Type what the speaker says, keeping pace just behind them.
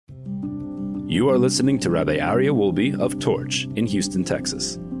You are listening to Rabbi Aryeh Wolbe of Torch in Houston,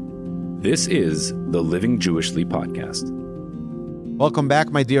 Texas. This is the Living Jewishly podcast. Welcome back,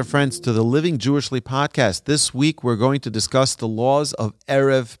 my dear friends, to the Living Jewishly podcast. This week, we're going to discuss the laws of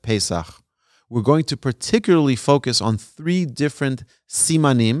Erev Pesach. We're going to particularly focus on three different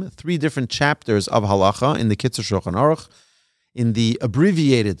simanim, three different chapters of halacha in the Kitzur Shulchan Aruch, in the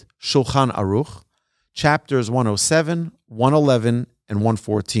abbreviated Shulchan Aruch, chapters 107, 111, and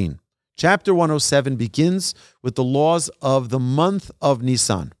 114. Chapter 107 begins with the laws of the month of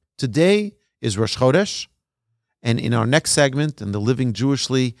Nisan. Today is Rosh Chodesh, and in our next segment, in the Living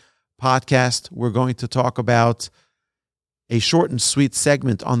Jewishly podcast, we're going to talk about a short and sweet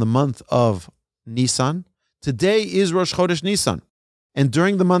segment on the month of Nisan. Today is Rosh Chodesh Nisan, and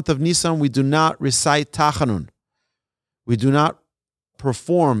during the month of Nisan, we do not recite Tachanun. We do not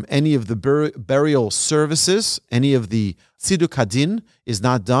perform any of the burial services. Any of the Tziduk Hadin is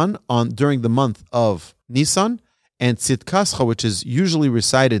not done during the month of Nisan, and Tzidkascha, which is usually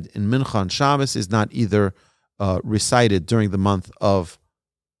recited in Mincha and Shabbos, is not either recited during the month of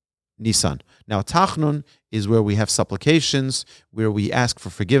Nisan. Now, Tachnun is where we have supplications, where we ask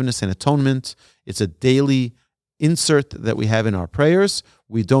for forgiveness and atonement. It's a daily insert that we have in our prayers.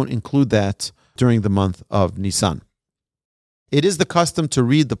 We don't include that during the month of Nisan. It is the custom to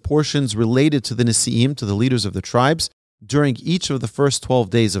read the portions related to the Nesi'im, to the leaders of the tribes, during each of the first 12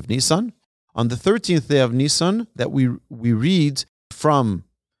 days of Nisan. On the 13th day of Nisan, that we read from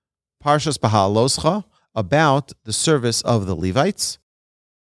Parshas Beha'aloscha about the service of the Levites.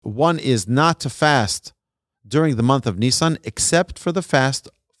 One is not to fast during the month of Nisan, except for the fast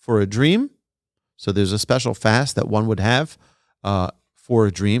for a dream. So there's a special fast that one would have for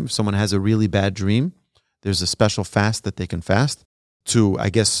a dream. If someone has a really bad dream, there's a special fast that they can fast to,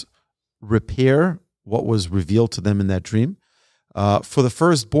 repair what was revealed to them in that dream. For the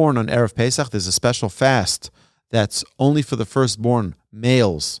firstborn on Erev Pesach, there's a special fast that's only for the firstborn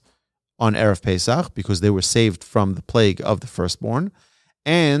males on Erev Pesach, because they were saved from the plague of the firstborn.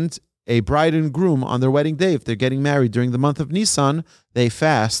 And a bride and groom on their wedding day, if they're getting married during the month of Nisan, they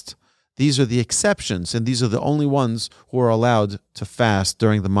fast. These are the exceptions, and these are the only ones who are allowed to fast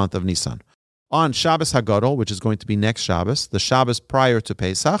during the month of Nisan. On Shabbos Hagadol, which is going to be next Shabbos, the Shabbos prior to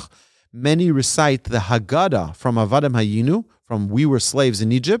Pesach, many recite the Haggadah from Avadim Hayinu, from We Were Slaves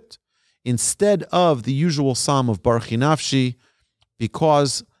in Egypt, instead of the usual psalm of Baruch Nafshi,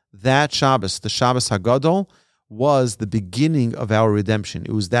 because that Shabbos, the Shabbos Hagadol, was the beginning of our redemption.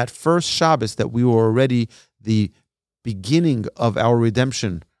 It was that first Shabbos that we were already, the beginning of our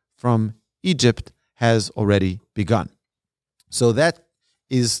redemption from Egypt has already begun. So that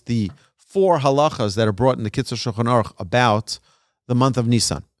is the four halachas that are brought in the Kitzur Shulchan Aruch about the month of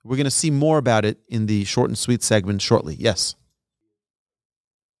Nisan. We're going to see more about it in the short and sweet segment shortly. Yes.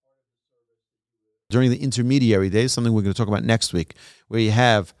 During the intermediary days, something we're going to talk about next week, where you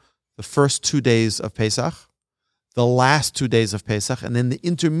have the first 2 days of Pesach, the last 2 days of Pesach, and then the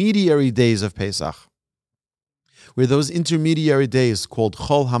intermediary days of Pesach, where those intermediary days called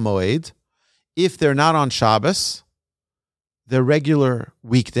Chol HaMoed, if they're not on Shabbos, they're regular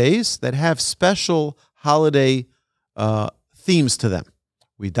weekdays that have special holiday themes to them.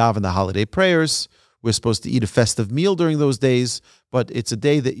 We daven the holiday prayers. We're supposed to eat a festive meal during those days, but it's a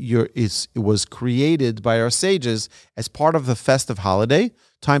day that it was created by our sages as part of the festive holiday,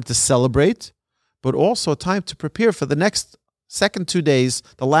 time to celebrate, but also time to prepare for the second 2 days,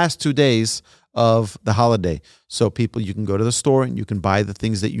 the last 2 days of the holiday. So you can go to the store and you can buy the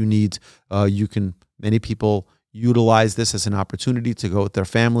things that you need. Many people utilize this as an opportunity to go with their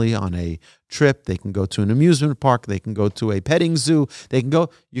family on a trip. They can go to an amusement park. They can go to a petting zoo.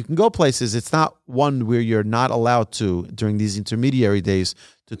 You can go places. It's not one where you're not allowed to, during these intermediary days,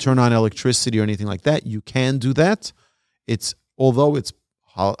 to turn on electricity or anything like that. You can do that. Although it's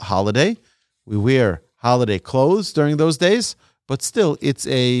holiday, we wear holiday clothes during those days, but still it's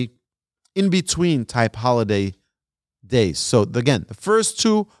a in-between type holiday days. So again, the first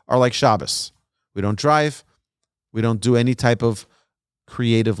two are like Shabbos. We don't drive. We don't do any type of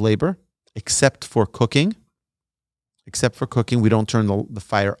creative labor except for cooking. We don't turn the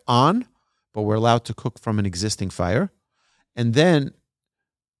fire on, but we're allowed to cook from an existing fire. And then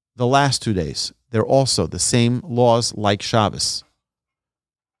the last 2 days, they're also the same laws like Shabbos.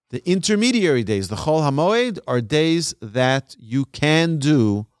 The intermediary days, the Chol HaMoed, are days that you can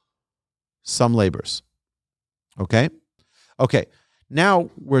do some labors. Okay? Now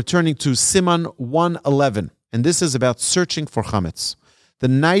we're turning to Siman 111. And this is about searching for chametz. The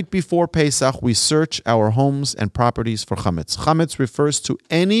night before Pesach, we search our homes and properties for chametz. Chametz refers to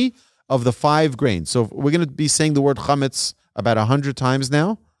any of the 5 grains. So we're going to be saying the word chametz about 100 times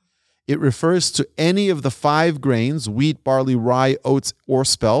now. It refers to any of the 5 grains, wheat, barley, rye, oats, or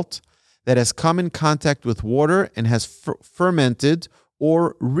spelt, that has come in contact with water and has fermented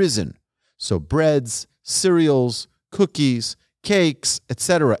or risen. So breads, cereals, cookies, cakes,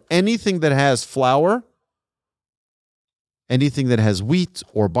 etc. Anything that has flour, anything that has wheat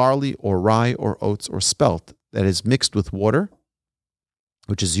or barley or rye or oats or spelt that is mixed with water,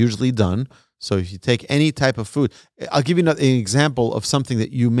 which is usually done. So if you take any type of food, I'll give you an example of something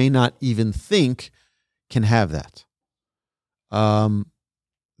that you may not even think can have that.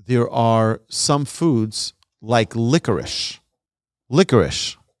 There are some foods like licorice.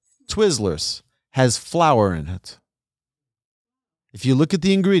 Licorice, Twizzlers, has flour in it. If you look at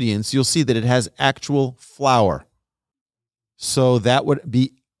the ingredients, you'll see that it has actual flour. So that would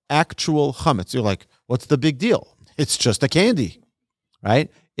be actual chametz. You're like, what's the big deal? It's just a candy, right?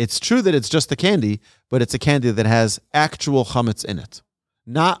 It's true that it's just a candy, but it's a candy that has actual chametz in it.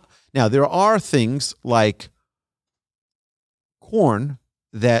 Now, there are things like corn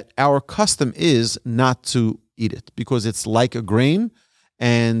that our custom is not to eat it because it's like a grain,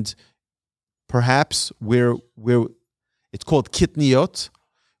 and perhaps where it's called kitniot,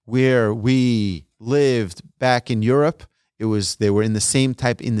 where we lived back in Europe, they were in the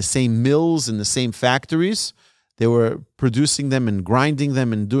same mills, in the same factories. They were producing them and grinding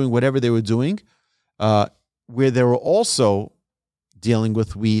them and doing whatever they were doing, where they were also dealing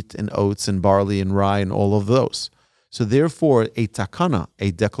with wheat and oats and barley and rye and all of those. So therefore, a takana,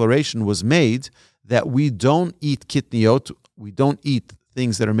 a declaration was made that we don't eat kitniot, we don't eat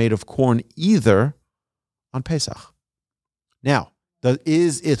things that are made of corn either on Pesach. Now,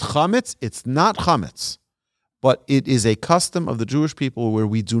 is it chametz? It's not chametz, but it is a custom of the Jewish people where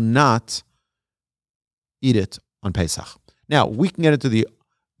we do not eat it on Pesach. Now, we can get into the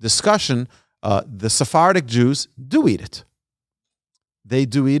discussion. The Sephardic Jews do eat it. They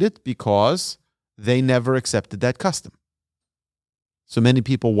do eat it because they never accepted that custom. So many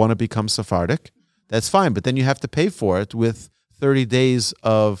people want to become Sephardic. That's fine, but then you have to pay for it with 30 days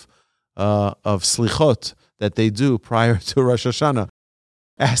of slichot that they do prior to Rosh Hashanah,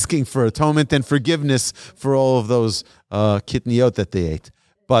 asking for atonement and forgiveness for all of those kitniot that they ate.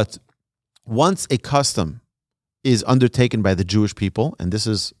 But once a custom is undertaken by the Jewish people, and this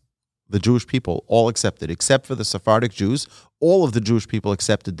is the Jewish people all accepted, except for the Sephardic Jews, all of the Jewish people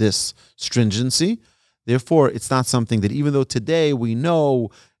accepted this stringency. Therefore, it's not something that, even though today we know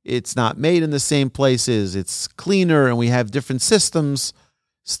it's not made in the same places, it's cleaner and we have different systems,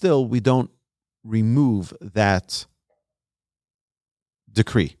 still we don't remove that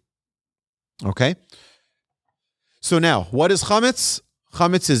decree. Okay? So now, what is chametz?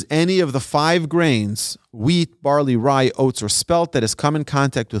 Chametz is any of the 5 grains, wheat, barley, rye, oats, or spelt that has come in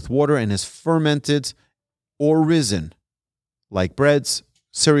contact with water and is fermented or risen, like breads,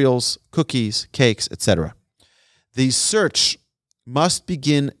 cereals, cookies, cakes, etc. The search must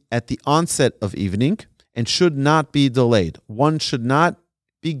begin at the onset of evening and should not be delayed. One should not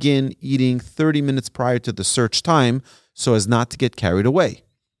begin eating 30 minutes prior to the search time so as not to get carried away.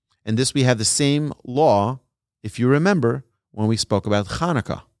 And this we have the same law, if you remember, when we spoke about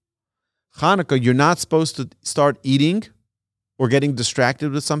Hanukkah. Hanukkah, you're not supposed to start eating or getting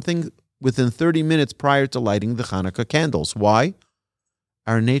distracted with something within 30 minutes prior to lighting the Hanukkah candles. Why?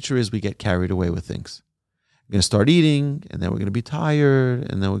 Our nature is we get carried away with things. We're going to start eating, and then we're going to be tired,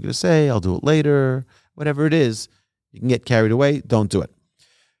 and then we're going to say, I'll do it later. Whatever it is, you can get carried away. Don't do it.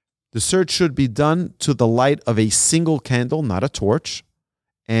 The search should be done to the light of a single candle, not a torch.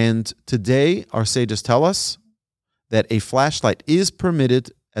 And today, our sages tell us that a flashlight is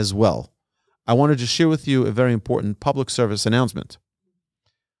permitted as well. I wanted to share with you a very important public service announcement.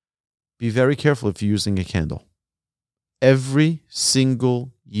 Be very careful if you're using a candle. Every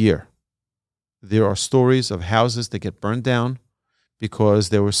single year, there are stories of houses that get burned down because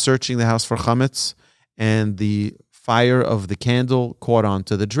they were searching the house for chametz, and the fire of the candle caught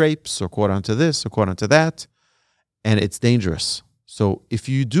onto the drapes or caught onto this or caught onto that, and it's dangerous. So if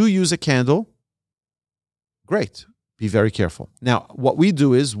you do use a candle, great. Be very careful. Now, what we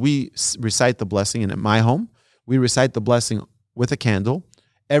do is we recite the blessing, and at my home, we recite the blessing with a candle.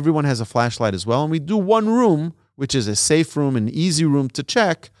 Everyone has a flashlight as well, and we do one room, which is a safe room, an easy room to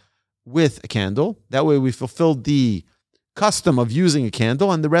check, with a candle. That way we fulfilled the custom of using a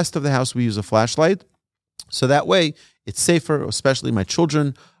candle, and the rest of the house we use a flashlight. So that way it's safer, especially my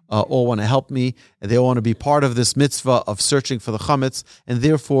children all want to help me, and they all want to be part of this mitzvah of searching for the chametz, and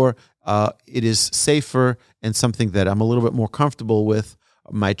therefore it is safer and something that I'm a little bit more comfortable with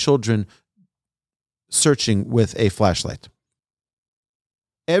my children searching with a flashlight.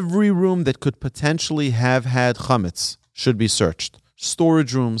 Every room that could potentially have had chametz should be searched.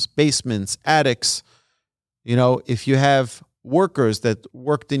 storage rooms, basements, attics. If you have workers that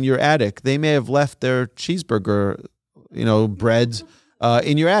worked in your attic, they may have left their cheeseburger, bread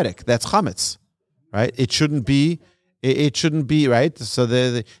in your attic. That's chametz, right? It shouldn't be. It shouldn't be, right? So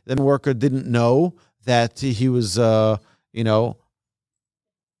the worker didn't know that he was,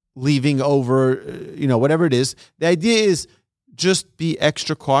 leaving over, whatever it is. The idea is just be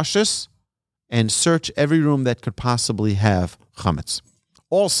extra cautious and search every room that could possibly have chametz.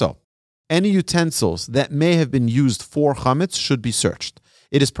 Also, any utensils that may have been used for chametz should be searched.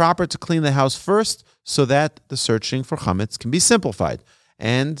 It is proper to clean the house first so that the searching for chametz can be simplified.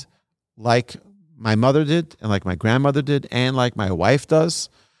 And like my mother did, and like my grandmother did, and like my wife does,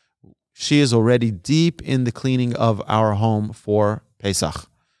 she is already deep in the cleaning of our home for Pesach.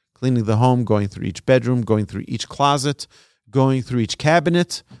 Cleaning the home, going through each bedroom, going through each closet, going through each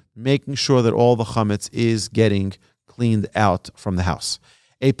cabinet, making sure that all the chametz is getting cleaned out from the house.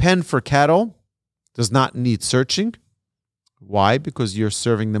 A pen for cattle does not need searching. Why? Because you're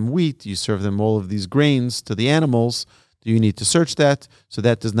serving them wheat, you serve them all of these grains to the animals. Do you need to search that? So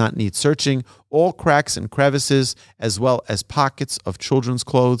that does not need searching. All cracks and crevices, as well as pockets of children's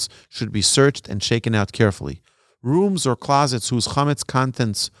clothes, should be searched and shaken out carefully. Rooms or closets whose chametz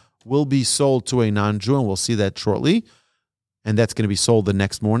contents will be sold to a non-Jew, and we'll see that shortly, and that's going to be sold the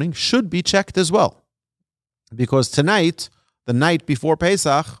next morning, should be checked as well. Because tonight, the night before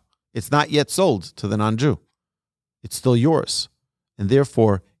Pesach, it's not yet sold to the non-Jew. It's still yours, and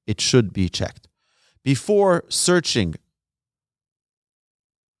therefore it should be checked. Before searching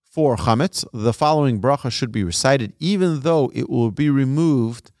for chametz, the following bracha should be recited, even though it will be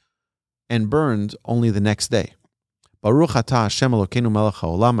removed and burned only the next day. Baruch atah Hashem Elokeinu melech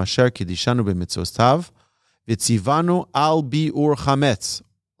haolam asher kidishanu b'mitzvotav v'tzivanu al bi'ur chametz.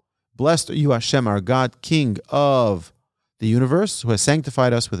 Blessed are you, Hashem, our God, King of the universe, who has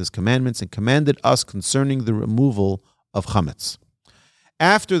sanctified us with his commandments and commanded us concerning the removal of chametz.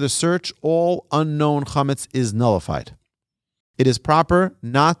 After the search, all unknown chametz is nullified. It is proper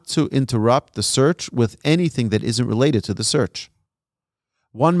not to interrupt the search with anything that isn't related to the search.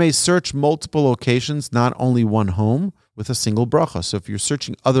 One may search multiple locations, not only one home, with a single bracha. So if you're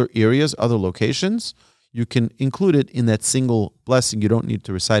searching other areas, other locations, you can include it in that single blessing. You don't need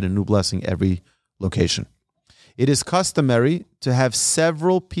to recite a new blessing every location. It is customary to have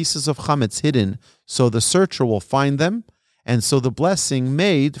several pieces of chametz hidden so the searcher will find them, and so the blessing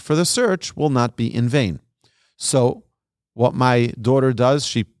made for the search will not be in vain. So what my daughter does,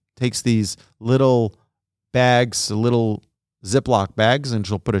 she takes these little bags, little Ziploc bags, and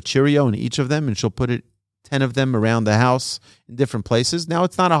she'll put a Cheerio in each of them, and she'll put 10 of them around the house in different places. Now,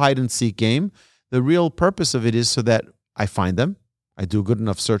 it's not a hide-and-seek game. The real purpose of it is so that I find them, I do a good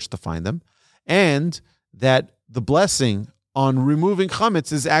enough search to find them, and that the blessing on removing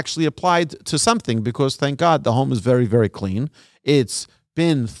chametz is actually applied to something, because thank God the home is very, very clean. It's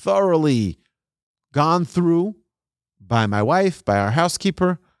been thoroughly gone through by my wife, by our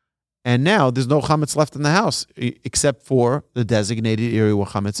housekeeper, and now there's no chametz left in the house except for the designated area where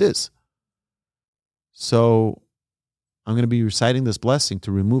chametz is. So I'm going to be reciting this blessing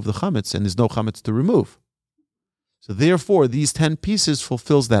to remove the chametz, and there's no chametz to remove. So therefore, these 10 pieces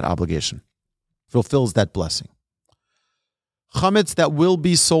fulfills that obligation, fulfills that blessing. Chametz that will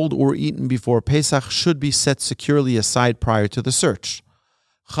be sold or eaten before Pesach should be set securely aside prior to the search.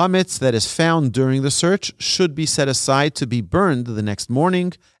 Chametz that is found during the search should be set aside to be burned the next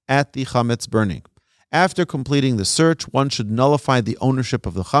morning at the chametz burning. After completing the search, one should nullify the ownership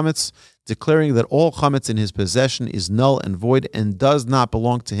of the chametz, declaring that all chametz in his possession is null and void and does not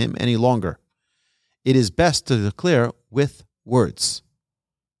belong to him any longer. It is best to declare with words.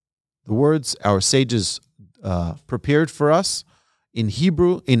 The words our sages prepared for us in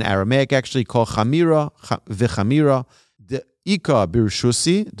Hebrew, in Aramaic, actually called chamira v'chamira. The ika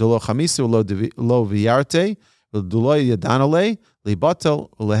birshusi delo chamisi lo v'yarte delo yadanale libatel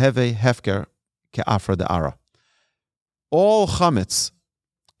uleheve hefker ke'afra da'ara. All chametz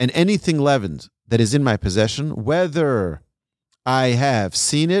and anything leavened that is in my possession, whether I have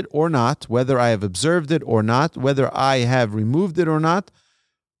seen it or not, whether I have observed it or not, whether I have removed it or not,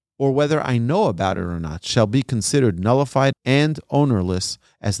 or whether I know about it or not, shall be considered nullified and ownerless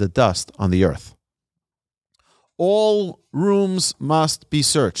as the dust on the earth. All rooms must be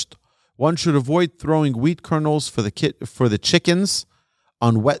searched. One should avoid throwing wheat kernels for the chickens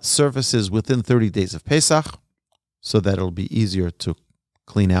on wet surfaces within 30 days of Pesach, so that it'll be easier to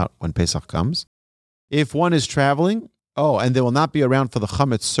clean out when Pesach comes. If one is traveling, and they will not be around for the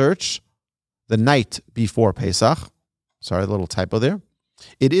chametz search the night before Pesach. Sorry, a little typo there.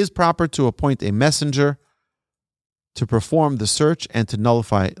 It is proper to appoint a messenger to perform the search and to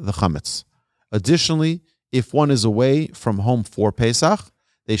nullify the chametz. Additionally, if one is away from home for Pesach,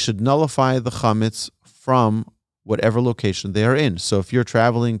 they should nullify the chametz from whatever location they are in. So if you're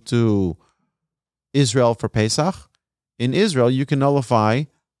traveling to Israel for Pesach, in Israel you can nullify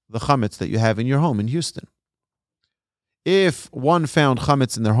the chametz that you have in your home in Houston. If one found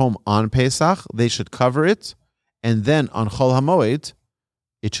chametz in their home on Pesach, they should cover it, and then on Chol HaMoed,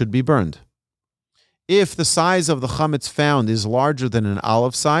 it should be burned. If the size of the chametz found is larger than an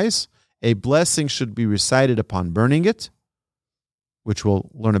olive size, a blessing should be recited upon burning it, which we'll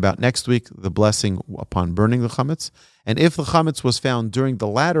learn about next week, the blessing upon burning the chametz. And if the chametz was found during the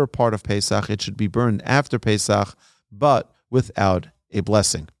latter part of Pesach, it should be burned after Pesach, but without a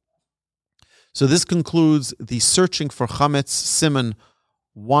blessing. So this concludes the searching for chametz, Siman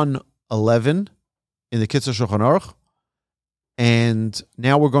 111 in the Kitzur Shulchan Aruch. And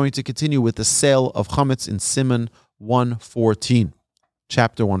now we're going to continue with the sale of chametz in Siman 114,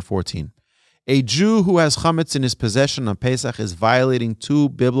 chapter 114. A Jew who has chametz in his possession on Pesach is violating two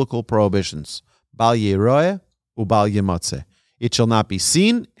biblical prohibitions, Bal Yeroeh u Bal Yemotze. It shall not be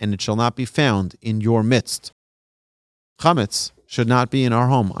seen and it shall not be found in your midst. Chametz should not be in our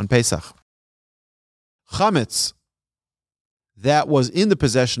home on Pesach. Chametz that was in the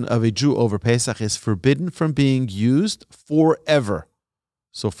possession of a Jew over Pesach is forbidden from being used forever.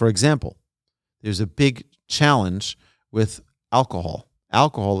 So, for example, there's a big challenge with alcohol.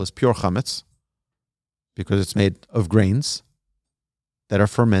 Alcohol is pure chametz because it's made of grains that are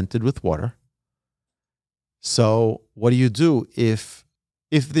fermented with water. So, what do you do if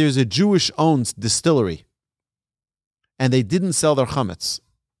there's a Jewish-owned distillery and they didn't sell their chametz?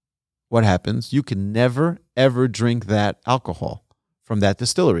 What happens? You can never, ever drink that alcohol from that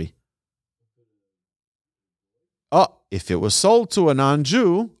distillery. Oh, if it was sold to a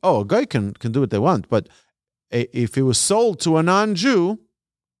non-Jew, a guy can do what they want, but if it was sold to a non-Jew,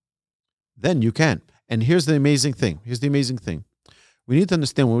 then you can. And here's the amazing thing. We need to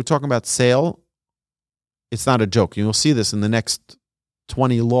understand when we're talking about sale, it's not a joke. You'll see this in the next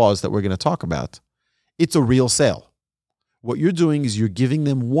 20 laws that we're going to talk about. It's a real sale. What you're doing is you're giving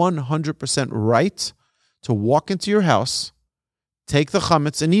them 100% right to walk into your house, take the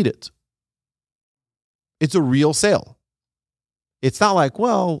chametz and eat it. It's a real sale. It's not like,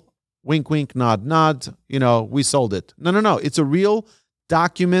 well, wink, wink, nod, nod, we sold it. No. It's a real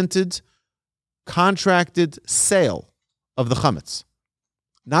documented, contracted sale of the chametz.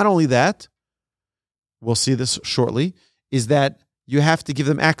 Not only that, we'll see this shortly, is that you have to give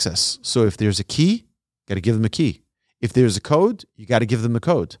them access. So if there's a key, got to give them a key. If there's a code, you got to give them the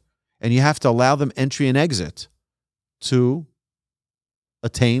code. And you have to allow them entry and exit to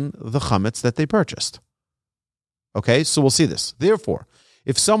attain the chametz that they purchased. Okay, so we'll see this. Therefore,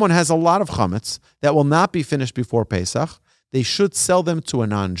 if someone has a lot of chametz that will not be finished before Pesach, they should sell them to a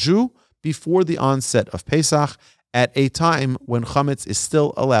non-Jew before the onset of Pesach at a time when chametz is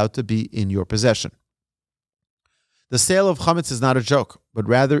still allowed to be in your possession. The sale of chametz is not a joke, but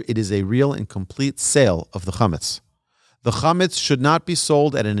rather it is a real and complete sale of the chametz. The chametz should not be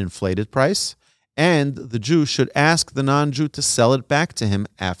sold at an inflated price, and the Jew should ask the non-Jew to sell it back to him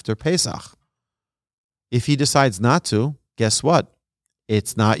after Pesach. If he decides not to, guess what?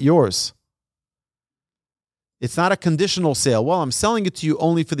 It's not yours. It's not a conditional sale. Well, I'm selling it to you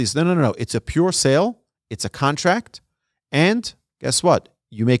only for these. No. It's a pure sale. It's a contract. And guess what?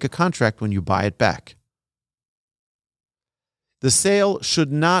 You make a contract when you buy it back. The sale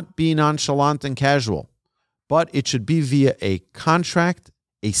should not be nonchalant and casual, but it should be via a contract,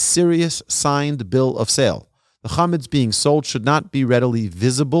 a serious signed bill of sale. The chametz being sold should not be readily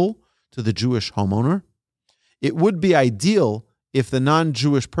visible to the Jewish homeowner. It would be ideal if the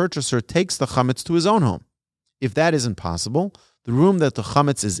non-Jewish purchaser takes the chametz to his own home. If that isn't possible, the room that the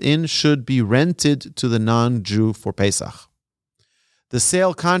chametz is in should be rented to the non-Jew for Pesach. The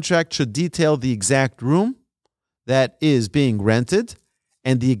sale contract should detail the exact room that is being rented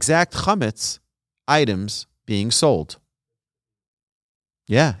and the exact chametz items being sold.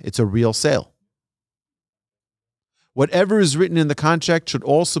 Yeah, it's a real sale. Whatever is written in the contract should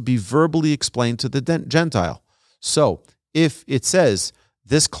also be verbally explained to the Gentile. So, if it says,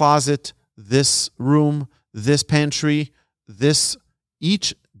 this closet, this room, this pantry,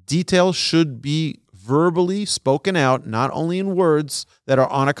 each detail should be verbally spoken out, not only in words that are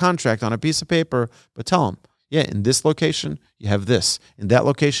on a contract, on a piece of paper, but tell them, yeah, in this location, you have this. In that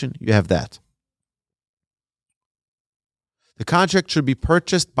location, you have that. The contract should be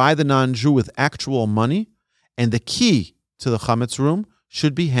purchased by the non-Jew with actual money, and the key to the chametz room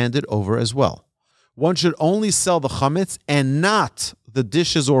should be handed over as well. One should only sell the chametz and not the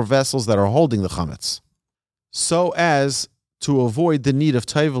dishes or vessels that are holding the chametz. so as to avoid the need of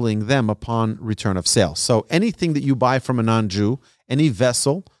toveling them upon return of sale. So anything that you buy from a non-Jew, any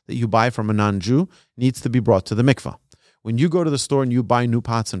vessel that you buy from a non-Jew needs to be brought to the mikvah. When you go to the store and you buy new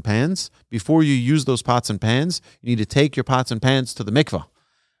pots and pans, before you use those pots and pans, you need to take your pots and pans to the mikvah.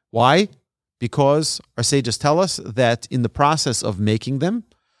 Why? Because our sages tell us that in the process of making them,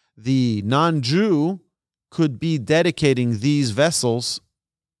 the non-Jew could be dedicating these vessels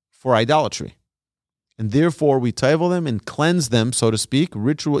for idolatry. And therefore, we tovel them and cleanse them, so to speak,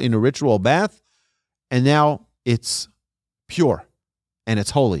 in a ritual bath, and now it's pure and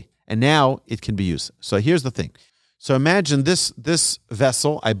it's holy, and now it can be used. So here's the thing. So imagine this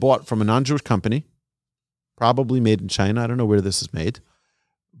vessel I bought from a non-Jewish company, probably made in China. I don't know where this is made.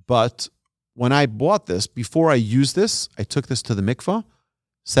 But when I bought this, before I used this, I took this to the mikvah,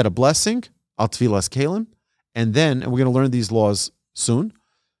 said a blessing, al tfilas kelim, and we're going to learn these laws soon,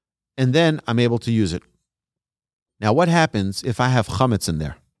 and then I'm able to use it. Now, what happens if I have chametz in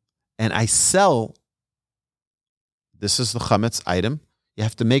there and I sell, this is the chametz item, you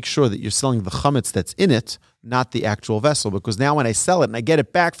have to make sure that you're selling the chametz that's in it, not the actual vessel, because now when I sell it and I get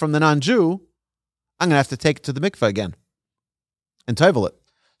it back from the non-Jew, I'm going to have to take it to the mikveh again and tovel it.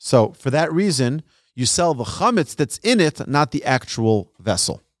 So for that reason, you sell the chametz that's in it, not the actual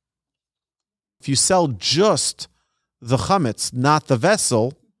vessel. If you sell just the chametz, not the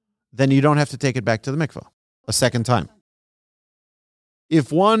vessel, then you don't have to take it back to the mikveh a second time.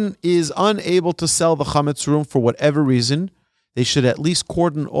 If one is unable to sell the chametz room for whatever reason, they should at least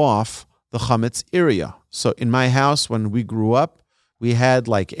cordon off the chametz area. So in my house, when we grew up, we had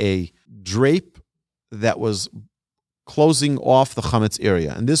like a drape that was closing off the chametz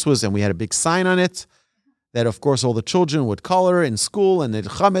area. And we had a big sign on it that, of course, all the children would color in school, and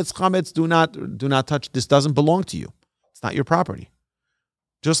chametz, do not touch. This doesn't belong to you. It's not your property.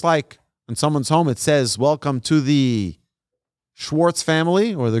 Just like in someone's home, it says, welcome to the Schwartz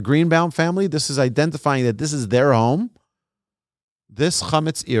family or the Greenbaum family. This is identifying that this is their home. This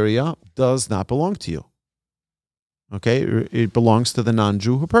chametz area does not belong to you. Okay? It belongs to the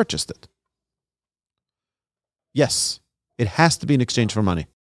non-Jew who purchased it. Yes, it has to be in exchange for money.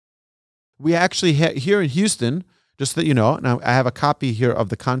 We actually, here in Houston, just that you know, now I have a copy here of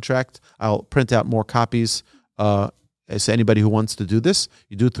the contract. I'll print out more copies. So anybody who wants to do this,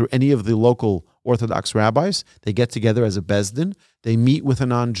 you do it through any of the local Orthodox rabbis. They get together as a bezdin. They meet with a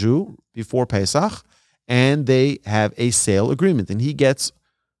non-Jew before Pesach, and they have a sale agreement. And he gets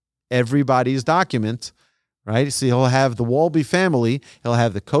everybody's document, right? So he'll have the Walby family. He'll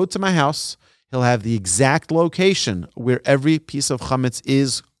have the code to my house. He'll have the exact location where every piece of chametz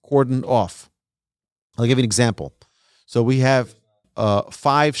is cordoned off. I'll give you an example. So we have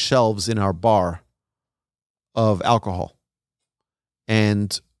 5 shelves in our bar of alcohol.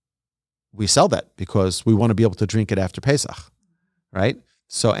 And we sell that because we want to be able to drink it after Pesach, right?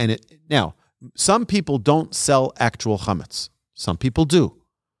 So, now, some people don't sell actual chametz. Some people do.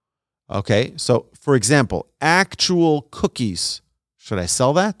 Okay, so for example, actual cookies, should I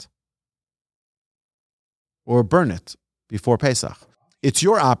sell that? Or burn it before Pesach? It's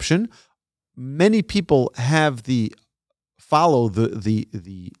your option. Many people follow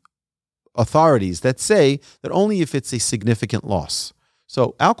the authorities that say that only if it's a significant loss.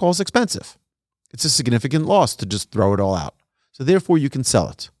 So alcohol is expensive. It's a significant loss to just throw it all out. So therefore, you can sell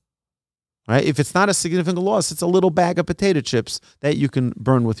it. Right? If it's not a significant loss, it's a little bag of potato chips that you can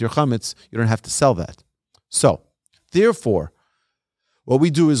burn with your chametz. You don't have to sell that. So therefore, what we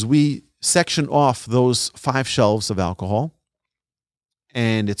do is we section off those 5 shelves of alcohol,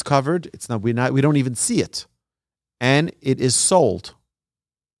 and it's covered. We don't even see it, and it is sold.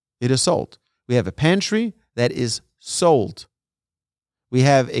 It is sold. We have a pantry that is sold. We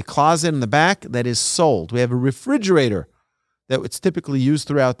have a closet in the back that is sold. We have a refrigerator that it's typically used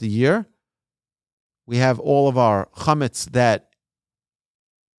throughout the year. We have all of our chametz that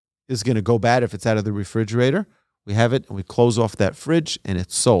is going to go bad if it's out of the refrigerator. We have it and we close off that fridge and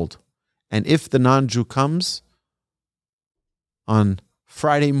it's sold. And if the non-Jew comes on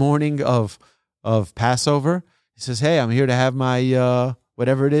Friday morning of Passover, he says, hey, I'm here to have my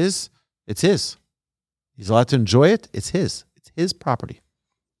whatever it is, it's his. He's allowed to enjoy it. It's his. It's his property.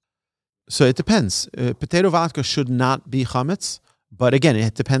 So it depends. Potato vodka should not be chametz. But again,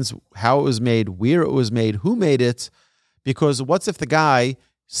 it depends how it was made, where it was made, who made it. Because what's if the guy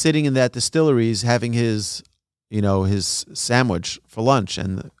sitting in that distillery is having his sandwich for lunch,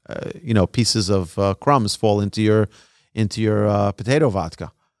 and pieces of crumbs fall into your potato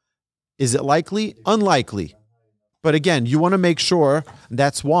vodka? Is it likely? Unlikely. But again, you want to make sure.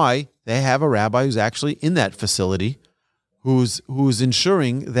 That's why they have a rabbi who's actually in that facility, who's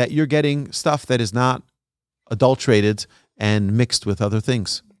ensuring that you're getting stuff that is not adulterated and mixed with other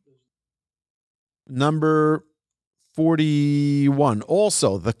things. Number 41.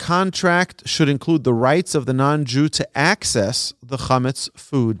 Also, the contract should include the rights of the non-Jew to access the chametz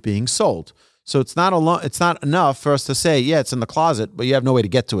food being sold. So it's not enough for us to say, yeah, it's in the closet, but you have no way to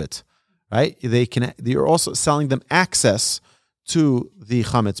get to it, right? You're also selling them access to the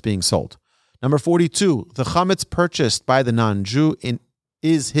chametz being sold. Number 42, the chametz purchased by the non-Jew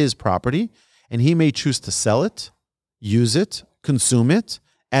is his property, and he may choose to sell it, use it, consume it,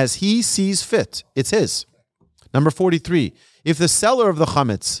 as he sees fit. It's his. Number 43, if the seller of the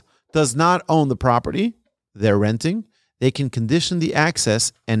chametz does not own the property they're renting, they can condition the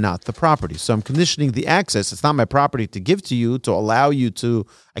access and not the property. So I'm conditioning the access. It's not my property to give to you, to allow you to,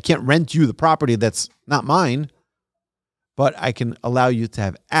 I can't rent you the property that's not mine, but I can allow you to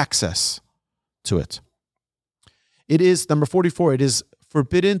have access to it. It is, number 44, it is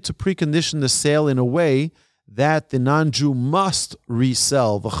forbidden to precondition the sale in a way that the non-Jew must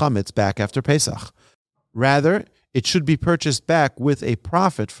resell the chametz back after Pesach. Rather, it should be purchased back with a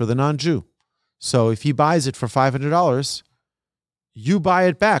profit for the non-Jew. So if he buys it for $500, you buy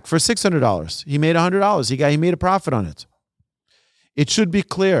it back for $600. He made $100. He made a profit on it. It should be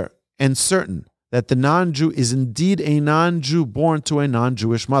clear and certain that the non-Jew is indeed a non-Jew born to a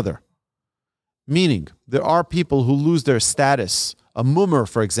non-Jewish mother. Meaning, there are people who lose their status. A mummer,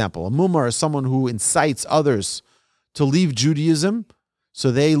 for example. A mummer is someone who incites others to leave Judaism,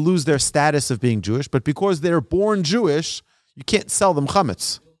 so they lose their status of being Jewish. But because they're born Jewish, you can't sell them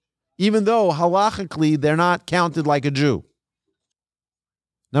chametz, even though halachically they're not counted like a Jew.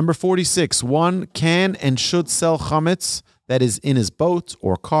 Number 46, one can and should sell chametz that is in his boat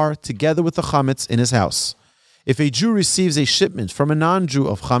or car together with the chametz in his house. If a Jew receives a shipment from a non-Jew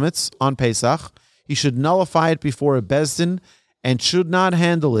of chametz on Pesach, he should nullify it before a bezdin and should not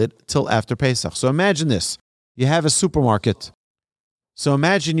handle it till after Pesach. So imagine this. You have a supermarket.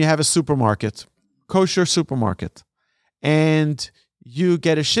 Kosher supermarket, and you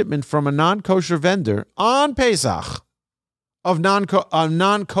get a shipment from a non-kosher vendor on Pesach of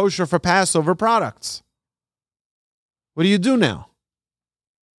non-kosher for Passover products. What do you do now?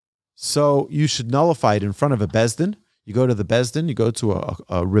 So you should nullify it in front of a bezdin. You go to the bezdin, you go to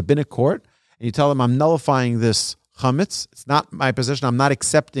a rabbinic court, and you tell them, I'm nullifying this chametz. It's not my possession. I'm not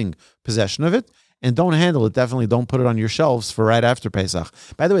accepting possession of it. And don't handle it. Definitely don't put it on your shelves for right after Pesach.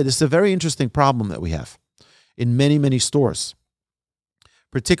 By the way, this is a very interesting problem that we have in many, many stores,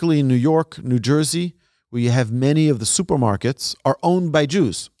 particularly in New York, New Jersey, where you have many of the supermarkets are owned by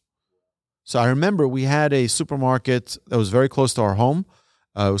Jews. So I remember we had a supermarket that was very close to our home.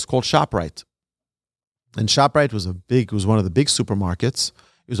 It was called ShopRite. And ShopRite was one of the big supermarkets.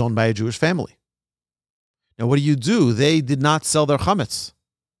 It was owned by a Jewish family. Now, what do? They did not sell their chametz.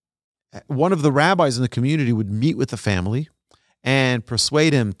 One of the rabbis in the community would meet with the family and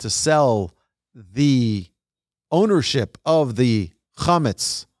persuade him to sell the ownership of the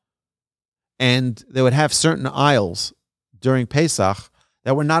chametz, and they would have certain aisles during Pesach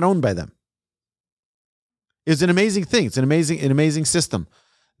that were not owned by them. It's an amazing thing. It's an amazing system.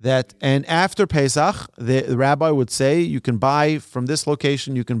 And after Pesach, the rabbi would say, you can buy from this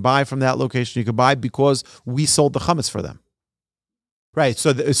location, you can buy from that location, you can buy because we sold the chametz for them. Right,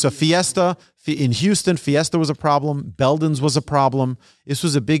 so Fiesta, in Houston, Fiesta was a problem, Belden's was a problem. This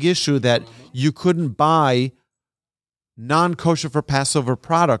was a big issue that you couldn't buy non-kosher for Passover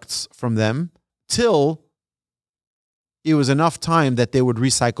products from them till it was enough time that they would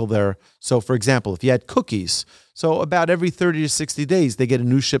recycle their... So, for example, if you had cookies, so about every 30 to 60 days, they get a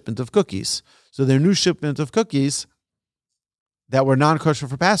new shipment of cookies. So their new shipment of cookies that were non-kosher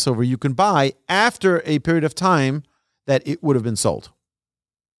for Passover, you can buy after a period of time that it would have been sold.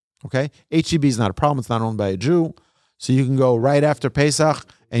 Okay? HEB is not a problem. It's not owned by a Jew. So you can go right after Pesach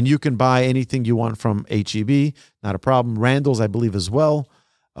and you can buy anything you want from HEB. Not a problem. Randall's, I believe, as well.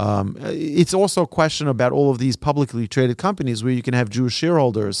 It's also a question about all of these publicly traded companies where you can have Jewish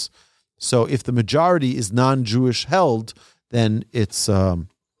shareholders. So if the majority is non-Jewish held, then it's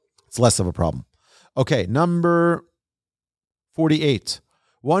less of a problem. Okay, number 48.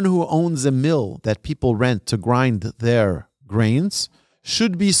 One who owns a mill that people rent to grind their grains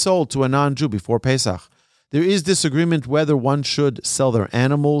should be sold to a non-Jew before Pesach. There is disagreement whether one should sell their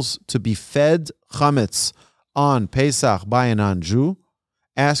animals to be fed chametz on Pesach by a non-Jew.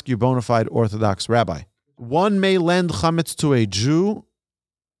 Ask your bona fide Orthodox rabbi. One may lend chametz to a Jew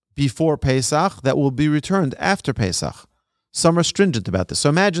before Pesach that will be returned after Pesach. Some are stringent about this. So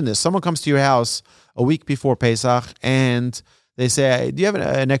imagine this. Someone comes to your house a week before Pesach and they say, do you have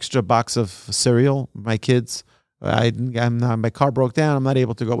an extra box of cereal, my kids? My car broke down. I'm not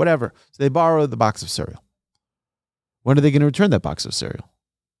able to go, whatever. So they borrow the box of cereal. When are they going to return that box of cereal?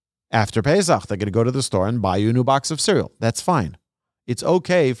 After Pesach, they're going to go to the store and buy you a new box of cereal. That's fine. It's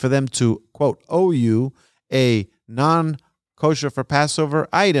okay for them to, quote, owe you a non-kosher for Passover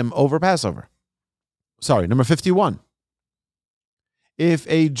item over Passover. Sorry, number 51. If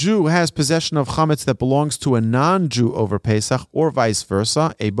a Jew has possession of chametz that belongs to a non-Jew over Pesach or vice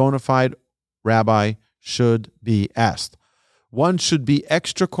versa, a bona fide rabbi should be asked. One should be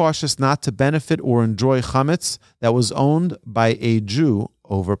extra cautious not to benefit or enjoy chametz that was owned by a Jew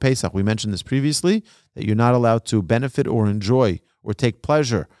over Pesach. We mentioned this previously, that you're not allowed to benefit or enjoy or take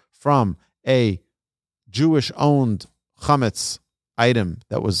pleasure from a Jewish-owned chametz item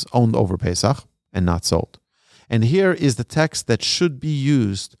that was owned over Pesach and not sold. And here is the text that should be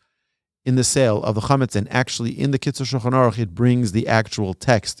used in the sale of the chametz, and actually in the Kitzur Shulchan Aruch, it brings the actual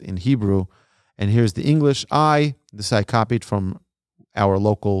text in Hebrew. And here's the English. This I copied from our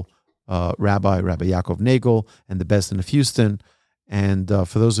local Rabbi Yaakov Nagel, and the Beis Din of Houston. And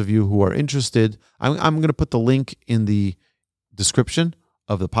for those of you who are interested, I'm going to put the link in the description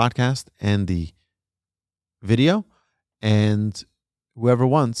of the podcast and the video. And whoever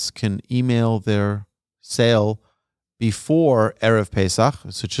wants can email their sale before Erev Pesach.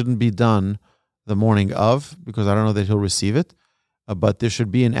 So it shouldn't be done the morning of, because I don't know that he'll receive it. But there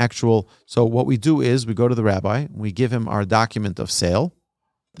should be an actual... So what we do is we go to the rabbi, we give him our document of sale.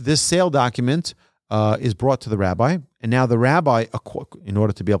 This sale document is brought to the rabbi, and now the rabbi, in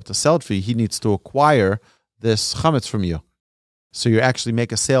order to be able to sell it for you, he needs to acquire this chametz from you. So you actually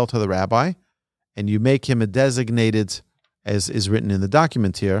make a sale to the rabbi, and you make him a designated, as is written in the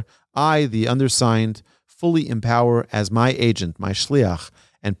document here, I, the undersigned, fully empower as my agent, my shliach,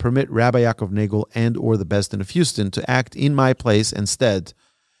 and permit Rabbi Yaakov Nagel and or the Beis Din of Houston to act in my place instead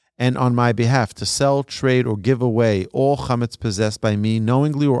and on my behalf to sell, trade, or give away all chametz possessed by me,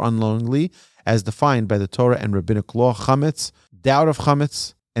 knowingly or unknowingly, as defined by the Torah and rabbinic law, chametz, doubt of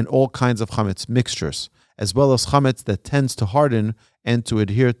chametz, and all kinds of chametz mixtures, as well as chametz that tends to harden and to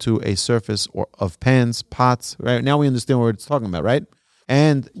adhere to a surface or of pans, pots. Right now we understand what it's talking about, right?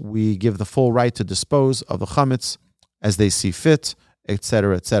 And we give the full right to dispose of the chametz as they see fit,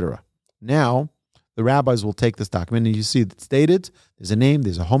 etc., etc. Now, the rabbis will take this document, and you see it's dated. There's a name,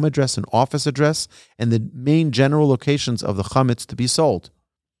 there's a home address, an office address, and the main general locations of the chametz to be sold,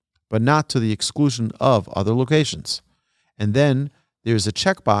 but not to the exclusion of other locations. And then there's a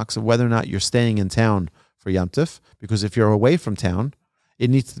checkbox of whether or not you're staying in town for Yom Tov, because if you're away from town, it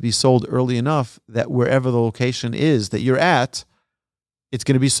needs to be sold early enough that wherever the location is that you're at, it's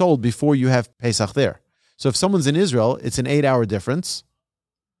going to be sold before you have Pesach there. So if someone's in Israel, it's an 8-hour difference.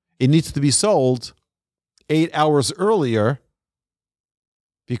 It needs to be sold 8 hours earlier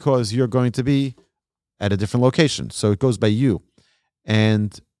because you're going to be at a different location. So it goes by you.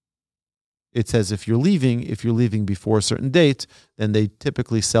 And it says if you're leaving before a certain date, then they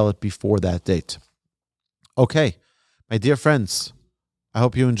typically sell it before that date. Okay, my dear friends, I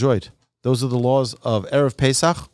hope you enjoyed. Those are the laws of Erev Pesach.